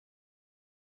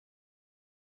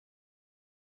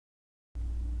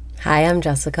Hi, I'm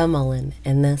Jessica Mullen,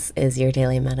 and this is your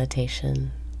daily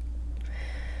meditation.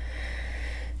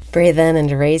 Breathe in and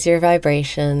raise your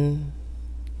vibration.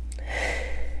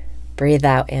 Breathe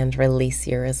out and release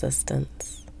your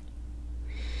resistance.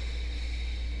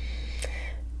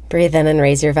 Breathe in and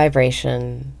raise your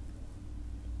vibration.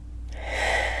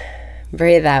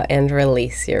 Breathe out and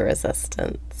release your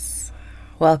resistance.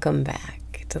 Welcome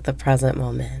back to the present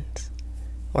moment,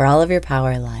 where all of your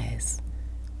power lies,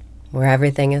 where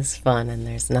everything is fun and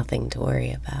there's nothing to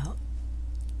worry about.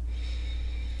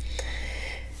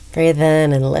 Breathe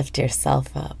in and lift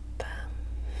yourself up.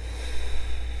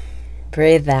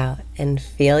 Breathe out and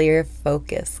feel your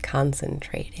focus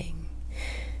concentrating.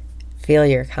 Feel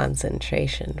your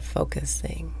concentration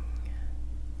focusing.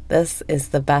 This is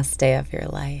the best day of your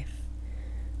life.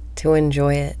 To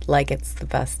enjoy it like it's the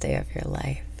best day of your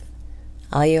life,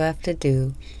 all you have to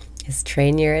do is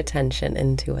train your attention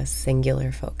into a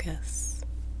singular focus.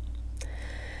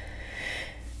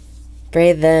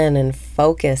 Breathe in and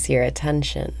focus your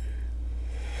attention.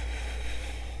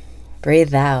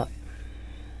 Breathe out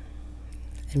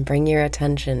and bring your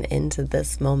attention into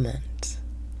this moment.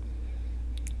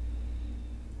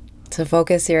 To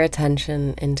focus your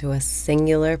attention into a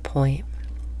singular point,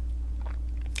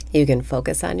 you can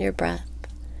focus on your breath.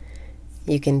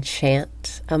 You can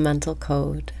chant a mental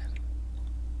code.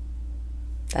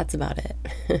 That's about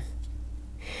it.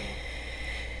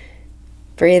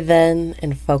 Breathe in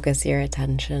and focus your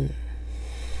attention.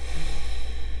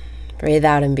 Breathe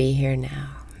out and be here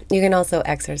now. You can also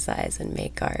exercise and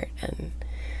make art and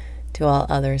do all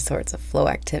other sorts of flow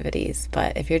activities.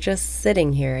 But if you're just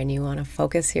sitting here and you want to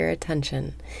focus your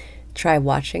attention, try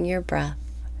watching your breath,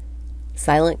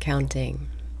 silent counting,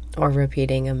 or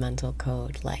repeating a mental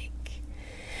code like,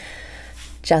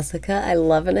 Jessica, I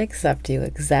love and accept you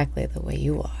exactly the way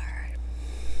you are.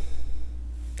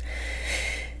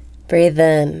 Breathe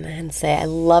in and say, I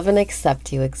love and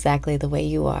accept you exactly the way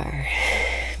you are.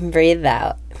 Breathe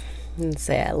out and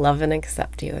say, I love and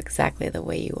accept you exactly the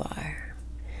way you are.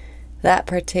 That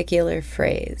particular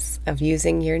phrase of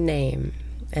using your name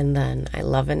and then I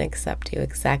love and accept you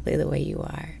exactly the way you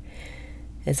are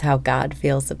is how God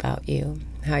feels about you,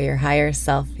 how your higher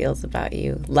self feels about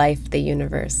you, life, the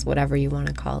universe, whatever you want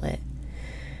to call it.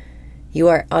 You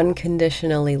are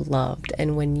unconditionally loved,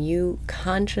 and when you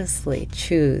consciously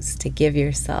choose to give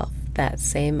yourself that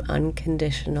same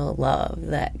unconditional love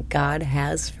that God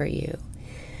has for you,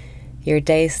 your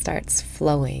day starts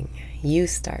flowing. You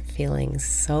start feeling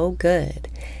so good,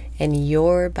 and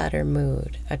your better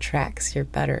mood attracts your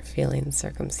better feeling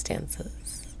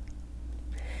circumstances.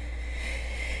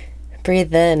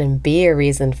 Breathe in and be a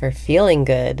reason for feeling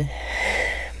good.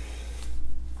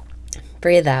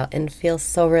 Breathe out and feel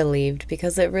so relieved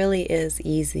because it really is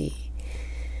easy.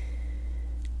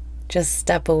 Just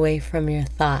step away from your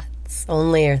thoughts.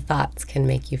 Only your thoughts can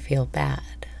make you feel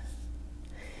bad.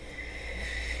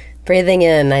 Breathing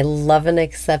in, I love and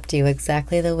accept you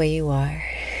exactly the way you are.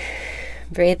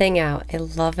 Breathing out, I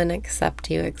love and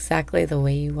accept you exactly the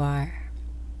way you are.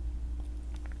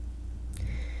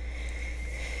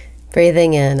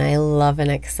 Breathing in, I love and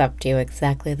accept you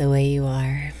exactly the way you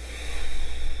are.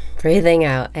 Breathing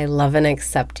out, I love and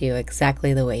accept you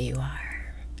exactly the way you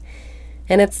are.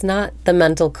 And it's not the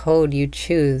mental code you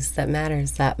choose that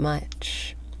matters that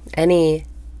much. Any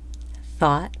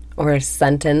thought or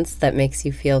sentence that makes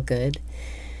you feel good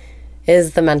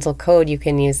is the mental code you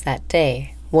can use that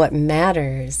day. What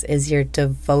matters is your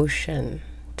devotion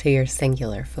to your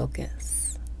singular focus.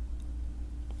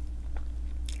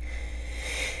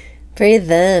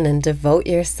 Breathe in and devote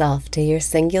yourself to your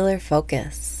singular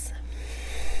focus.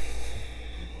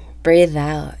 Breathe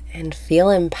out and feel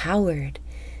empowered.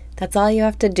 That's all you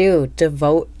have to do.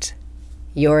 Devote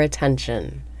your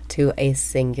attention to a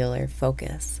singular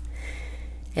focus.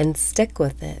 And stick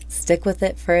with it. Stick with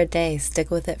it for a day.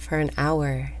 Stick with it for an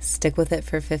hour. Stick with it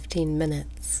for 15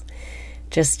 minutes.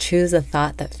 Just choose a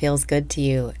thought that feels good to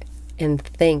you and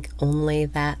think only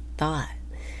that thought.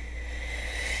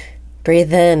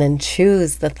 Breathe in and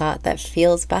choose the thought that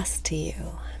feels best to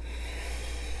you.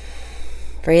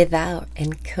 Breathe out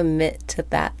and commit to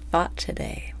that thought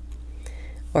today,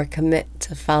 or commit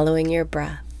to following your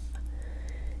breath.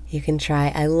 You can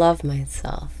try, I love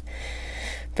myself.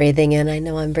 Breathing in, I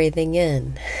know I'm breathing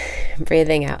in.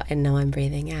 Breathing out, I know I'm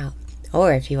breathing out.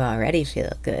 Or if you already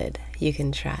feel good, you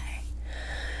can try,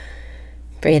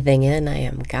 breathing in, I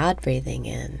am God breathing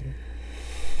in.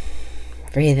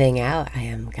 Breathing out, I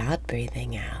am God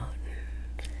breathing out.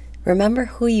 Remember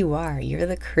who you are. You're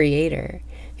the creator.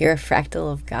 You're a fractal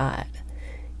of God.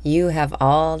 You have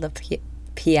all the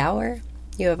power.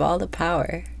 You have all the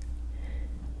power.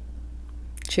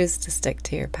 Choose to stick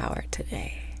to your power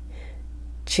today.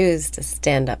 Choose to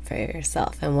stand up for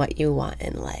yourself and what you want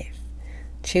in life.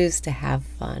 Choose to have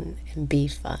fun and be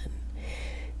fun.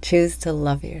 Choose to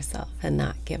love yourself and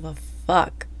not give a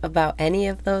fuck about any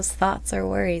of those thoughts or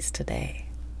worries today.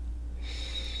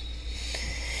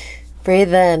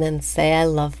 Breathe in and say, I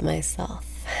love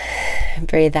myself.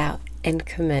 Breathe out and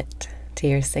commit to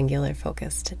your singular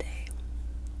focus today.